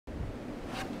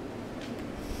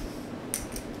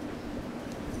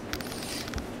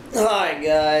Hi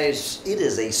guys, it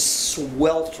is a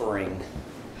sweltering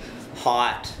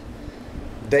hot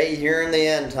day here in the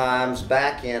end times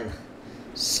back in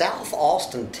South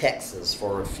Austin, Texas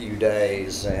for a few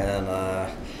days, and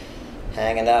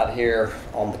hanging out here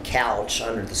on the couch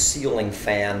under the ceiling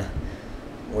fan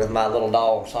with my little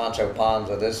dog Sancho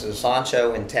Panza. This is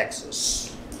Sancho in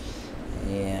Texas,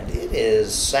 and it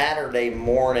is Saturday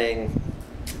morning.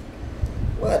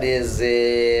 What is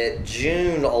it?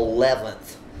 June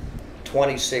 11th.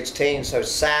 2016, so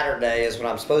Saturday is when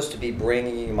I'm supposed to be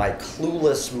bringing you my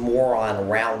Clueless Moron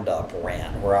Roundup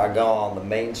Rant, where I go on the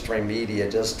mainstream media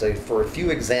just for a few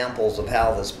examples of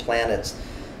how this planet's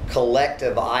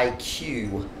collective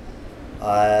IQ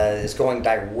is going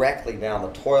directly down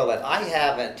the toilet. I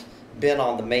haven't been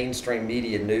on the mainstream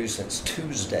media news since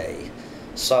Tuesday,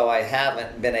 so I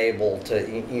haven't been able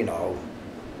to,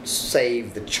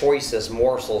 save the choicest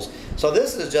morsels. So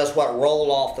this is just what rolled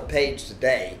off the page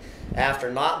today.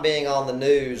 After not being on the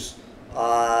news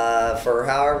for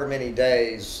however many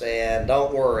days, and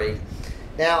don't worry.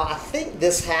 Now, I think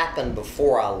this happened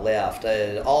before I left,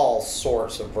 all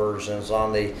sorts of versions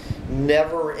on the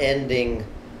never-ending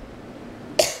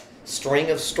string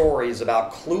of stories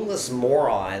about clueless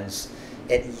morons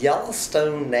at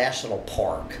Yellowstone National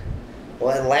Park.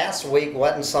 Well, last week,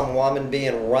 wasn't some woman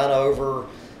being run over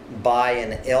by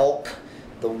an elk?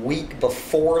 The week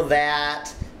before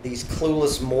that, these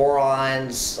clueless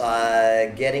morons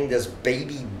getting this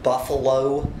baby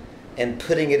buffalo and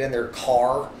putting it in their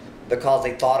car because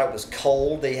they thought it was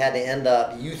cold. They had to end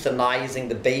up euthanizing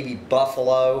the baby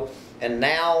buffalo. And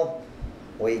now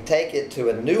we take it to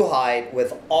a new height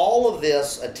with all of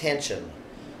this attention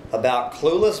about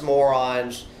clueless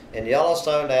morons in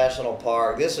Yellowstone National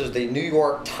Park. This is the New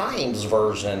York Times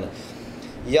version.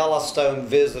 Yellowstone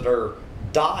visitor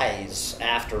dies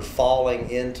after falling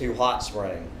into hot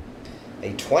spring.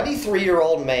 A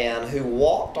 23-year-old man who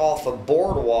walked off a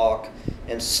boardwalk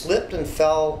and slipped and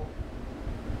fell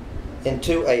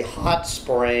into a hot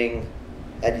spring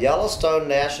at Yellowstone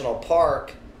National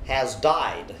Park has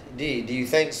died. Do you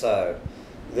think so?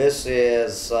 This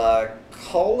is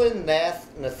Colin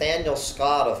Nathaniel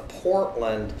Scott of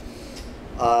Portland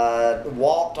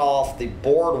walked off the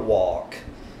boardwalk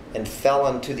and fell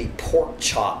into the pork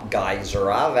chop geyser.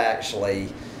 I've actually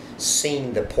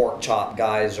seen the pork chop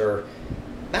geyser.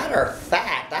 Matter of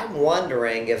fact, I'm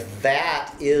wondering if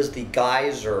that is the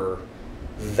geyser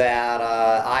that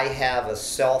I have a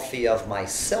selfie of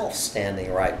myself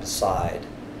standing right beside.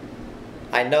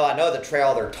 I know the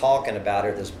trail they're talking about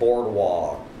here, this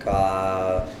boardwalk,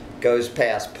 goes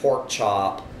past pork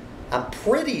chop. I'm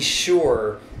pretty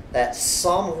sure that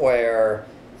somewhere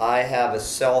I have a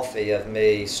selfie of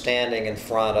me standing in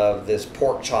front of this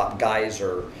pork chop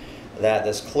geyser that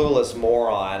this clueless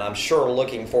moron, I'm sure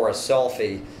looking for a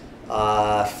selfie,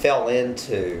 fell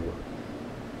into.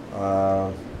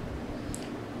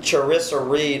 Charissa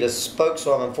Reed, a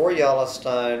spokeswoman for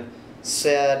Yellowstone,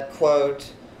 said,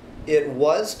 quote, "It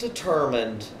was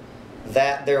determined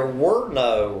that there were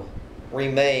no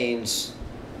remains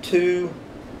to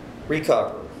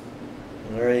recover."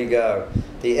 And there you go.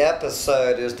 The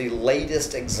episode is the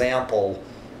latest example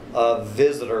of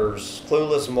visitors,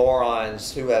 clueless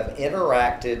morons, who have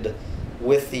interacted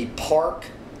with the park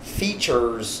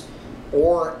features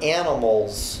or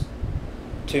animals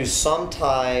to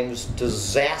sometimes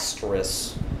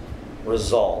disastrous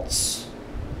results.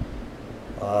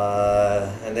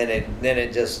 And then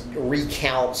it just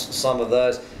recounts some of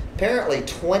those. Apparently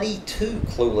 22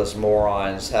 clueless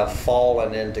morons have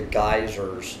fallen into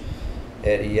geysers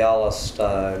at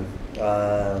Yellowstone.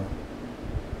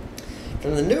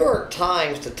 From the New York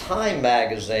Times to Time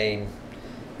magazine,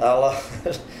 I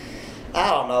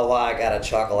don't know why I got a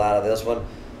chuckle out of this one.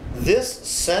 This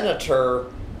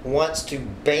senator wants to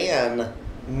ban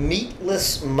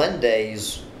meatless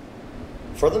Mondays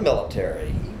for the military.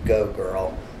 You go,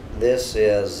 girl. This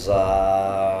is,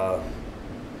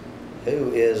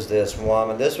 who is this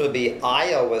woman? This would be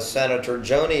Iowa Senator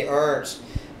Joni Ernst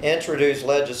introduced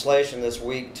legislation this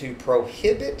week to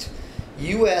prohibit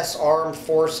U.S. Armed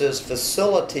Forces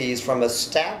facilities from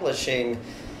establishing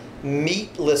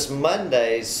meatless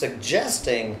Mondays,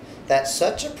 suggesting that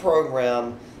such a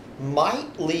program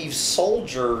might leave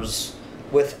soldiers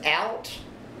without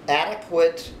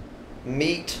adequate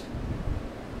meat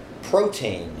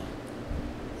protein.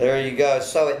 There you go.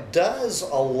 So it does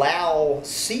allow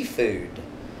seafood,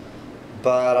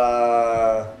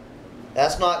 but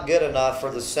that's not good enough for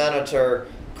the senator.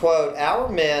 Quote, "Our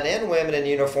men and women in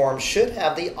uniform should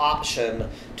have the option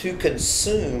to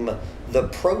consume the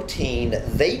protein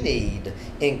they need,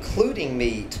 including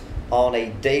meat, on a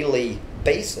daily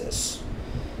basis."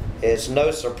 It's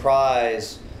no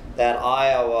surprise that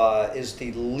Iowa is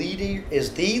the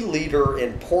leader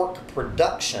in pork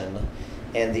production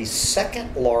and the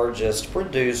second largest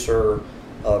producer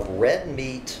of red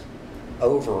meat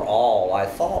overall. I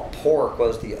thought pork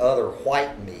was the other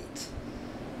white meat.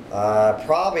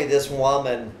 Probably this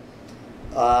woman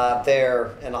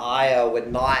there in Iowa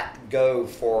would not go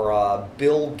for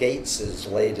Bill Gates's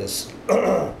latest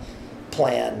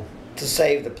plan to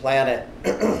save the planet.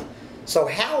 So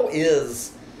how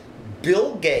is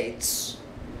Bill Gates,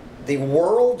 the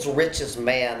world's richest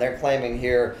man? They're claiming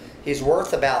here he's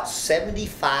worth about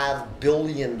 $75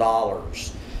 billion.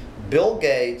 Bill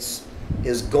Gates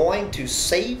is going to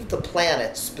save the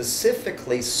planet,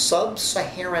 specifically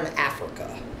sub-Saharan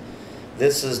Africa.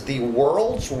 This is the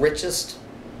world's richest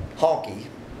honky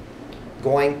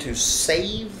going to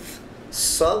save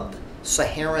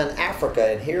sub-Saharan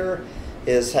Africa, and here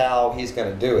is how he's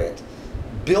going to do it.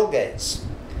 Bill Gates,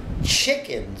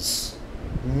 chickens,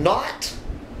 not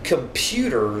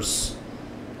computers,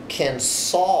 can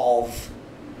solve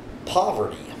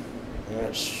poverty.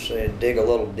 Let's dig a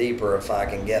little deeper if I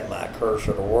can get my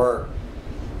cursor to work.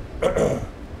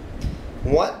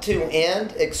 Want to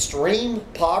end extreme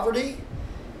poverty?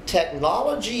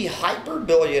 Technology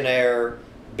hyper-billionaire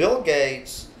Bill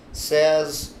Gates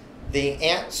says the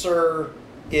answer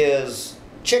is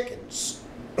chickens.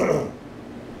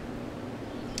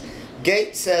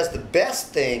 Gates says the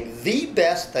best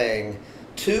thing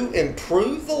to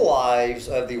improve the lives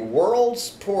of the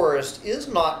world's poorest is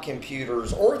not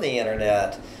computers or the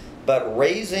internet, but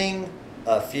raising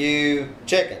a few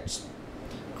chickens.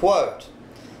 Quote,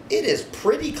 "It is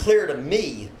pretty clear to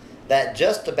me that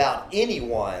just about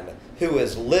anyone who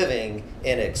is living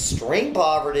in extreme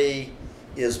poverty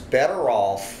is better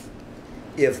off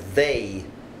if they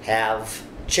have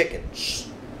chickens,"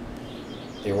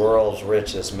 the world's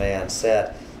richest man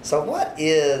said. So what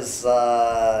is,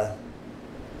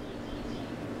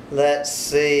 let's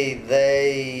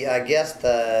see, I guess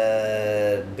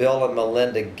the Bill and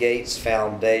Melinda Gates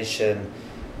Foundation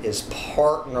is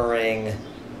partnering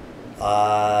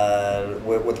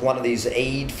with one of these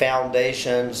aid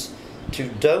foundations to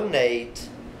donate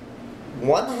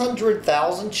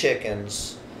 100,000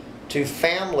 chickens to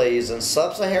families in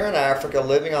sub-Saharan Africa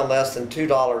living on less than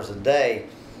 $2 a day.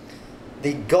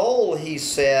 The goal, he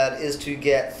said, is to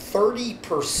get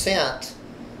 30%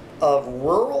 of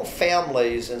rural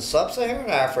families in sub-Saharan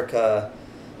Africa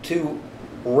to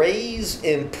raise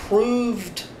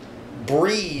improved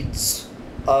breeds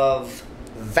of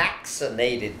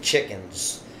vaccinated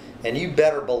chickens. And you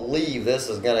better believe this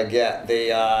is going to get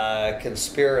the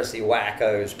conspiracy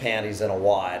wackos panties in a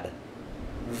wad.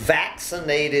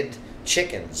 Vaccinated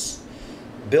chickens.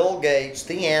 Bill Gates,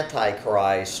 the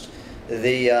Antichrist,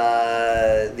 the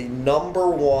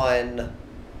 #1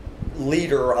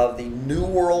 leader of the New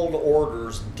World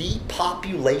Order's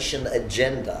depopulation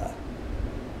agenda,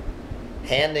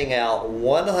 handing out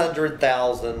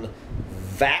 100,000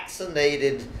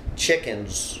 vaccinated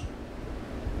chickens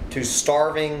to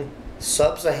starving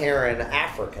sub-Saharan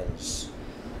Africans.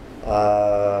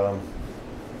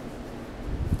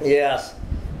 Yes,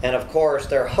 and of course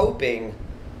they're hoping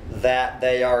that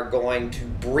they are going to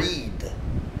breed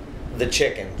the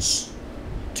chickens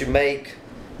to make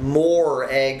more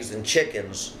eggs and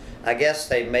chickens. I guess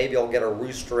they maybe will get a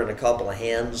rooster and a couple of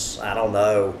hens. I don't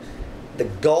know. The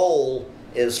goal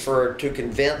is to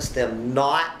convince them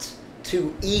not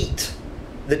to eat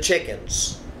the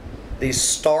chickens. These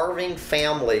starving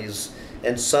families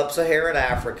in sub-Saharan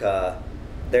Africa,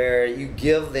 you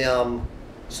give them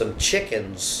some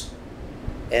chickens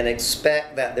and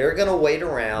expect that they're going to wait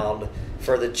around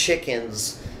for the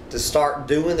chickens to start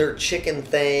doing their chicken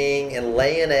thing and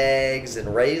laying eggs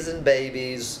and raising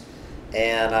babies.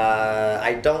 And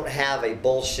I don't have a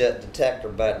bullshit detector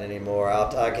button anymore.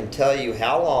 I can tell you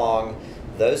how long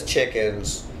those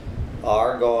chickens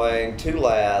are going to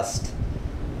last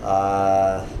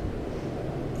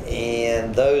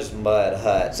in those mud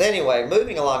huts. Anyway,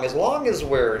 moving along, as long as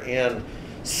we're in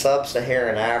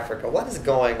sub-Saharan Africa, what is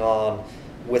going on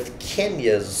with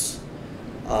Kenya's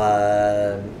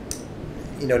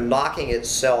knocking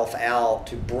itself out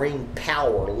to bring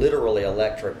power, literally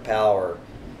electric power,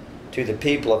 to the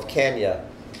people of Kenya?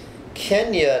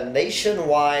 Kenya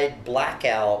nationwide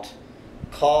blackout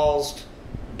caused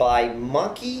by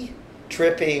monkey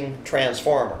tripping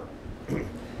transformer.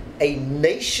 A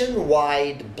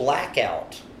nationwide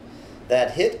blackout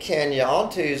that hit Kenya on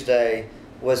Tuesday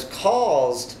was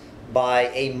caused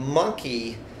by a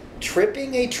monkey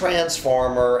tripping a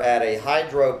transformer at a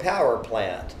hydropower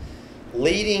plant,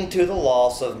 leading to the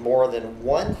loss of more than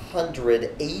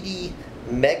 180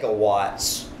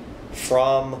 megawatts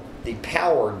from the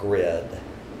power grid.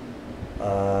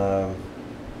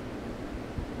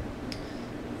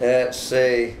 Let's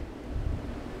see.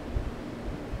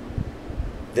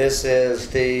 This is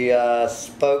the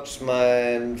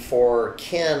spokesman for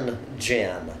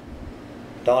KenGen.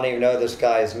 Don't even know this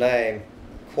guy's name.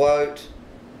 Quote,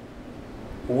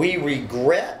 "We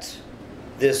regret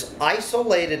this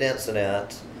isolated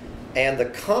incident, and the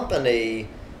company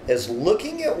is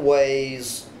looking at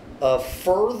ways of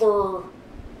further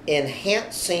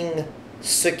enhancing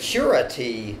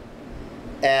security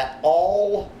at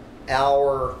all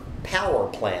our power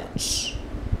plants."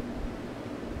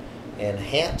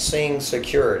 Enhancing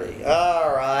security.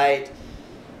 All right.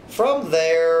 From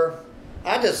there,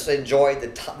 I just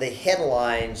enjoyed the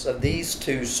headlines of these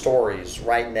two stories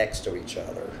right next to each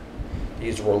other.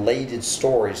 These related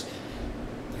stories.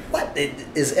 What?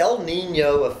 Is El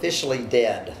Nino officially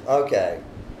dead? Okay.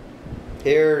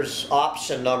 Here's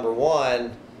option number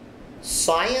one.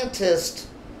 Scientists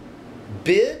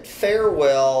bid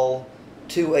farewell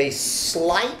to a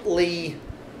slightly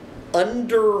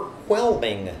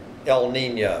underwhelming El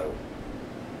Nino.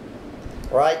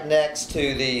 Right next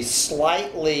to the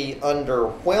slightly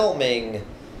underwhelming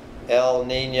El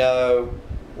Nino,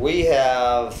 we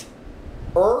have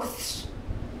Earth's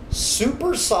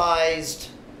supersized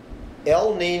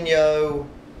El Nino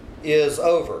is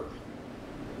over.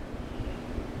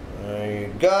 There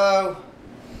you go.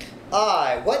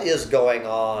 What is going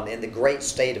on in the great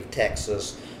state of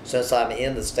Texas? Since I'm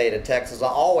in the state of Texas, I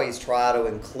always try to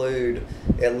include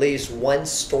at least one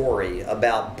story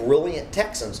about brilliant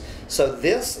Texans. So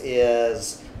this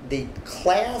is the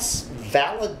class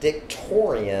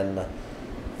valedictorian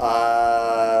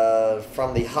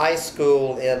from the high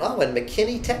school in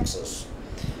McKinney, Texas.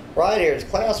 Right here,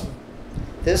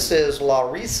 this is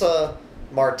Larissa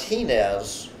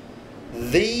Martinez,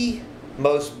 the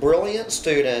most brilliant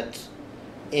student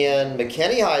in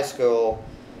McKinney High School.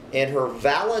 In her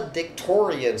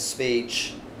valedictorian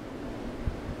speech,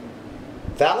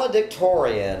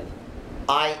 valedictorian,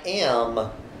 "I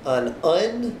am an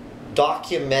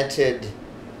undocumented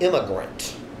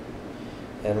immigrant."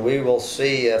 And we will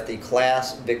see if the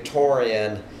class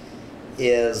Victorian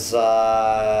is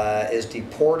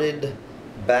deported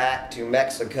back to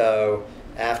Mexico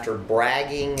after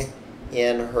bragging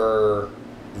in her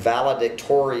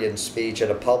valedictorian speech at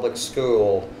a public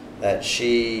school that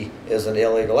she is an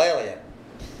illegal alien.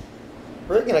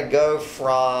 We're going to go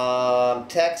from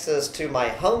Texas to my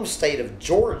home state of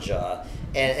Georgia,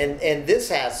 and this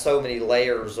has so many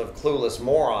layers of clueless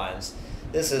morons.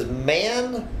 This is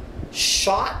man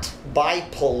shot by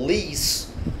police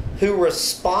who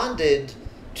responded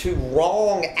to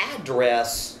wrong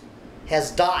address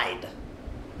has died.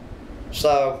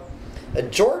 So, a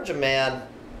Georgia man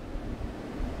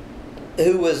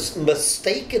who was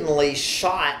mistakenly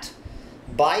shot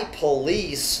by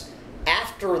police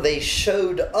after they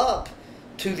showed up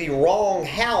to the wrong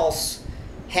house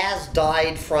has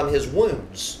died from his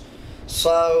wounds.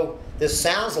 So this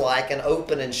sounds like an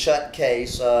open and shut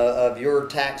case of your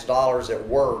tax dollars at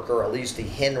work, or at least the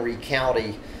Henry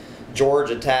County,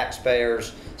 Georgia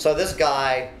taxpayers. So this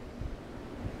guy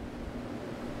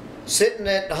sitting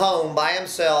at home by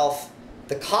himself,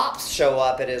 the cops show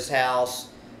up at his house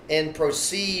and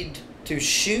proceed to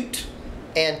shoot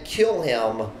and kill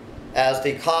him as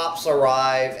the cops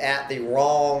arrive at the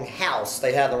wrong house.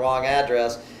 They had the wrong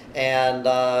address, and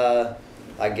I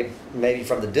get maybe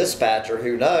from the dispatcher,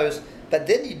 who knows. But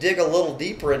then you dig a little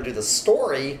deeper into the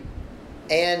story,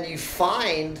 and you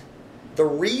find the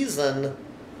reason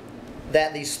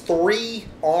that these 3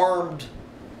 armed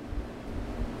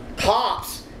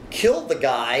cops killed the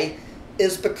guy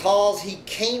is because he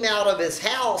came out of his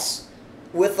house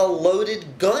with a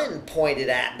loaded gun pointed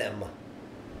at them.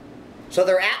 So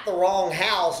they're at the wrong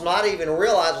house, not even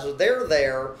realizing that they're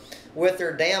there with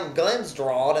their damn guns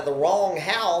drawn at the wrong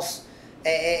house,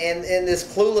 and this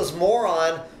clueless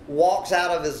moron walks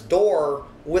out of his door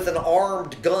with an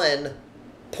armed gun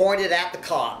pointed at the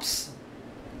cops.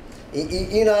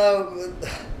 You know,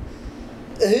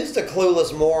 who's the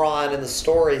clueless moron in the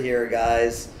story here,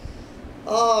 guys?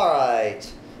 All right.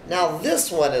 Now,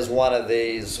 this one is one of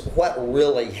these, what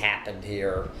really happened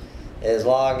here. As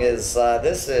long as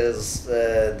this is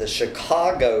the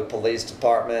Chicago Police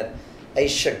Department, a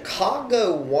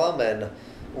Chicago woman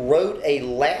wrote a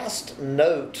last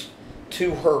note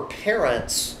to her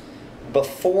parents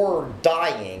before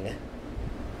dying,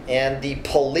 and the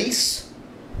police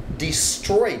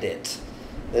destroyed it.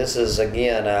 This is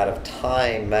again out of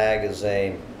Time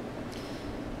magazine.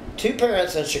 2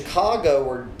 parents in Chicago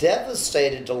were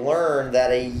devastated to learn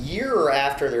that a year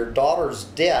after their daughter's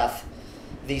death,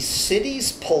 the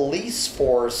city's police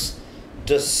force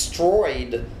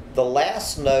destroyed the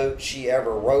last note she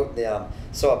ever wrote them.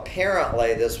 So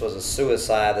apparently this was a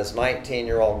suicide. This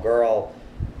 19-year-old girl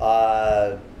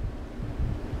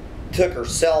took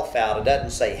herself out. It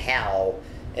doesn't say how.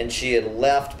 And she had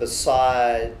left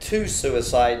beside 2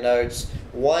 suicide notes,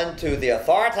 one to the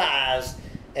authorities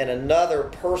and another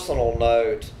personal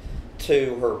note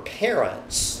to her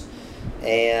parents.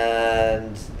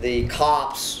 And the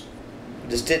cops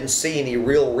just didn't see any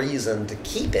real reason to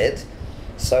keep it,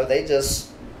 so they just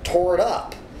tore it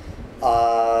up.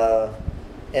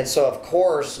 And so, of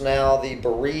course, now the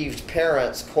bereaved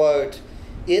parents, quote,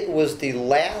 "It was the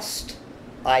last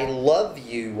I love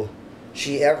you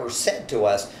she ever said to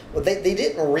us." Well, they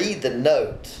didn't read the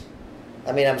note.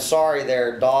 I mean, I'm sorry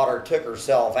their daughter took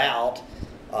herself out.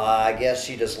 I guess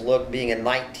she just looked, being a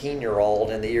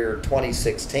 19-year-old in the year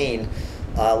 2016,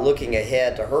 looking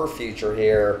ahead to her future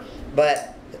here.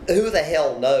 But who the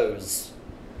hell knows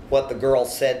what the girl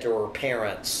said to her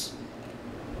parents?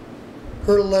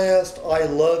 Her last I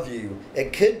love you.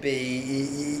 It could be,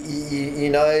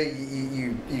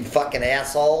 you fucking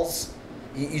assholes.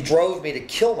 You drove me to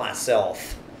kill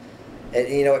myself.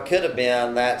 It could have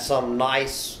been that some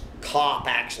nice cop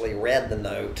actually read the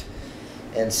note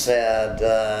and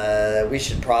said, we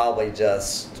should probably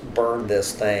just burn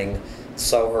this thing.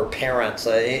 So her parents,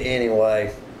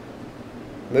 anyway,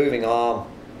 moving on.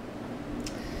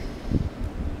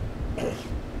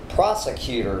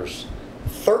 Prosecutors,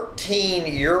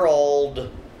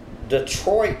 13-year-old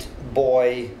Detroit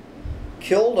boy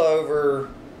killed over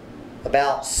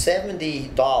about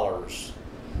 $70.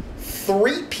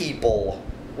 3 people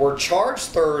were charged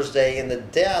Thursday in the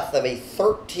death of a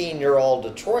 13-year-old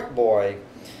Detroit boy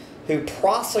who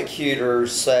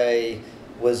prosecutors say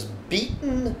was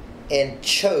beaten and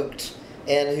choked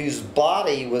and whose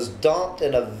body was dumped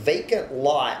in a vacant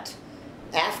lot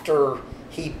after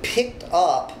he picked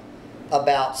up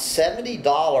about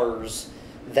 $70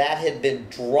 that had been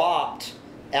dropped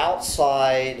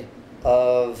outside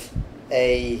of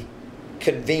a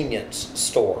convenience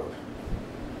store.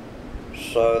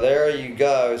 So there you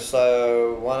go.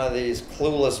 So one of these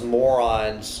clueless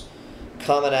morons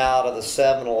coming out of the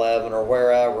 7-Eleven or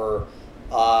wherever,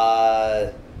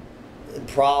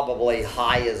 probably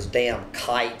high as damn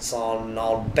kites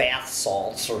on bath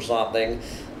salts or something,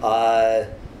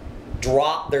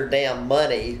 dropped their damn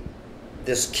money.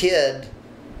 This kid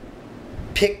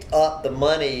picked up the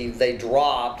money they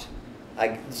dropped.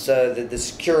 So the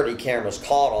security cameras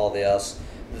caught all this.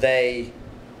 They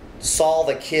saw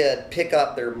the kid pick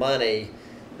up their money.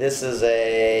 This is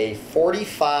a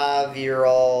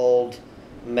 45-year-old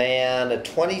man, a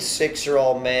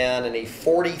 26-year-old man, and a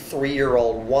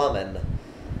 43-year-old woman.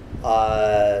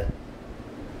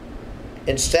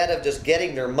 Instead of just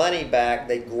getting their money back,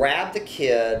 they grabbed the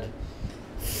kid,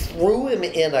 threw him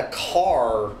in a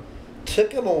car,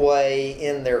 took him away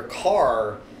in their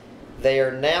car. They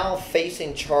are now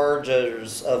facing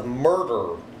charges of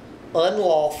murder,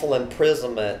 unlawful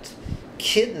imprisonment,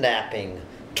 kidnapping,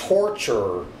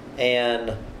 torture,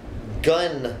 and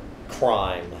gun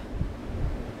crime.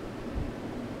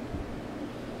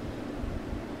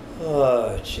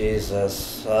 Oh,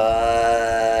 Jesus.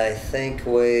 I think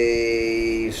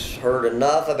we've heard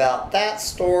enough about that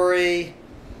story.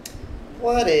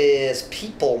 What is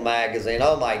People magazine?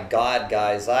 Oh my God,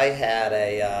 guys. I had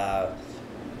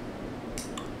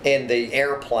in the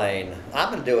airplane.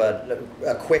 I'm going to do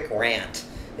a quick rant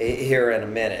here in a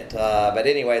minute. But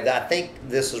anyway, I think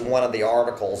this is one of the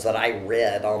articles that I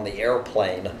read on the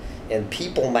airplane in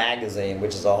People magazine,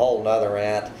 which is a whole nother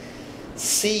rant.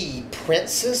 See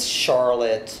Princess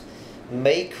Charlotte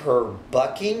make her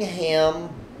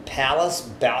Buckingham Palace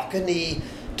balcony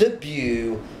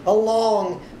debut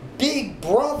along Big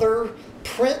Brother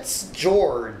Prince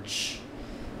George.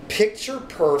 Picture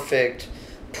perfect.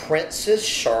 Princess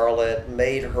Charlotte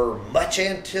made her much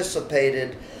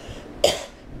anticipated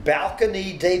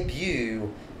balcony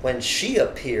debut when she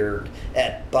appeared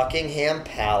at Buckingham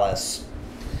Palace.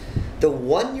 The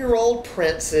 1-year-old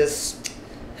princess,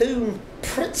 whom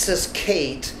Princess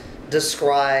Kate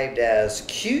described as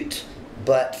cute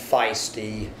but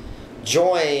feisty,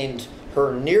 joined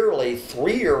her nearly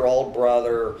 3-year-old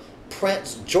brother,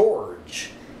 Prince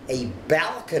George, a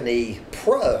balcony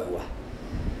pro,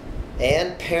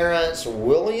 and parents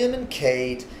William and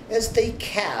Kate as they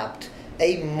capped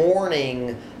a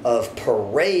morning of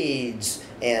parades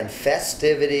and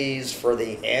festivities for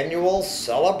the annual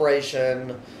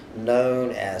celebration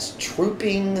known as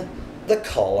Trooping the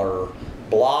Color,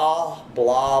 blah,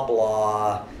 blah,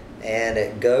 blah, and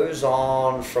it goes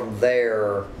on from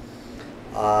there.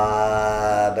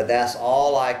 But that's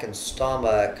all I can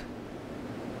stomach.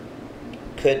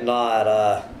 Could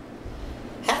not,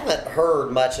 haven't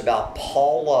heard much about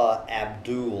Paula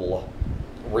Abdul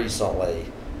recently.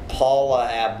 Paula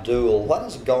Abdul, what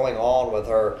is going on with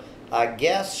her? I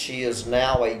guess she is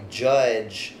now a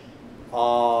judge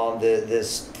on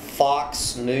this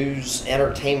Fox News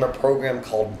entertainment program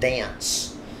called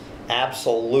Dance.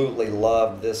 Absolutely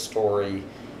loved this story.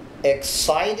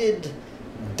 Excited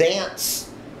dance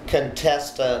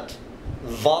contestant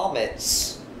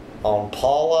vomits on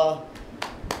Paula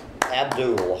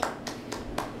Abdul.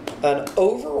 An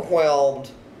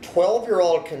overwhelmed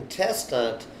 12-year-old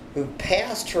contestant who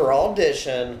passed her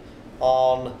audition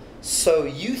on So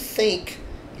You Think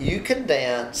You Can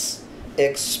Dance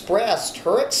expressed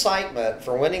her excitement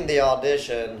for winning the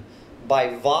audition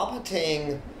by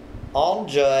vomiting on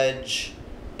Judge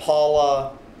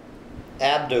Paula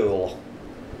Abdul.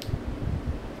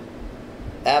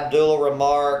 Abdul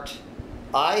remarked,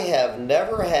 "I have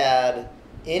never had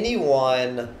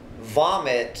anyone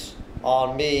vomit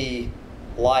on me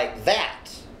like that."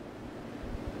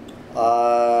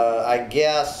 I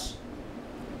guess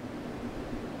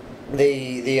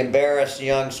the embarrassed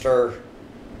youngster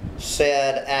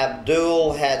said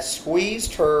Abdul had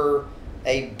squeezed her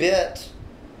a bit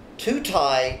too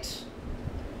tight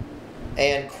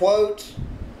and, quote,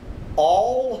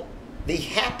 all the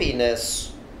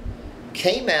happiness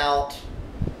came out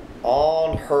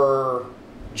on her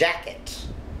jacket.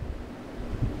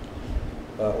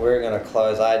 But we're gonna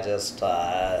close. I just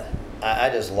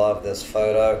love this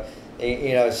photo.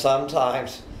 You know,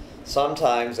 sometimes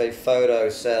a photo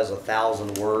says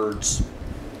 1,000 words.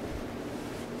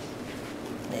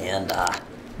 And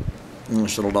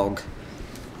this little dog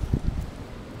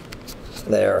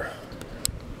there.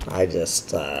 I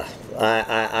just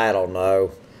I don't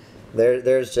know.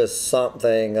 There's just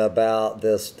something about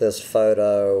this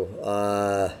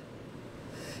photo.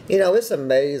 You know, it's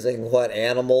amazing what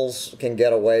animals can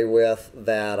get away with.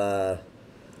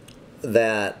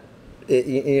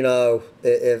 You know,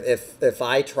 if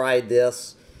I tried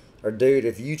this, or dude,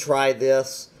 if you tried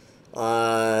this,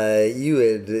 you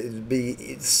would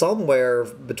be somewhere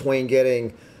between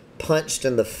getting punched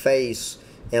in the face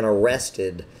and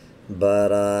arrested. But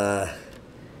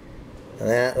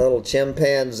that little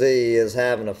chimpanzee is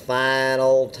having a fine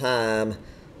old time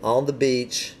on the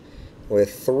beach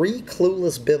with 3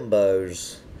 clueless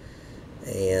bimbos.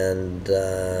 And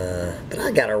but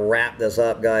I gotta wrap this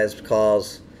up, guys,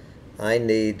 because I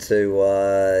need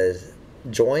to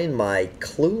join my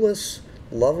clueless,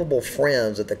 lovable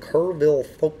friends at the Kerrville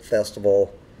Folk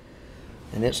Festival,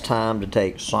 and it's time to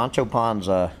take Sancho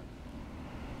Panza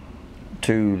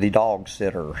to the dog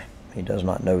sitter. He does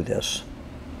not know this.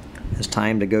 It's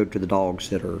time to go to the dog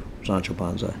sitter, Sancho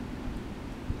Panza.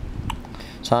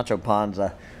 Sancho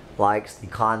Panza likes the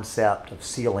concept of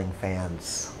ceiling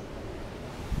fans.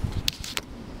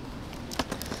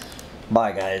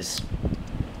 Bye, guys.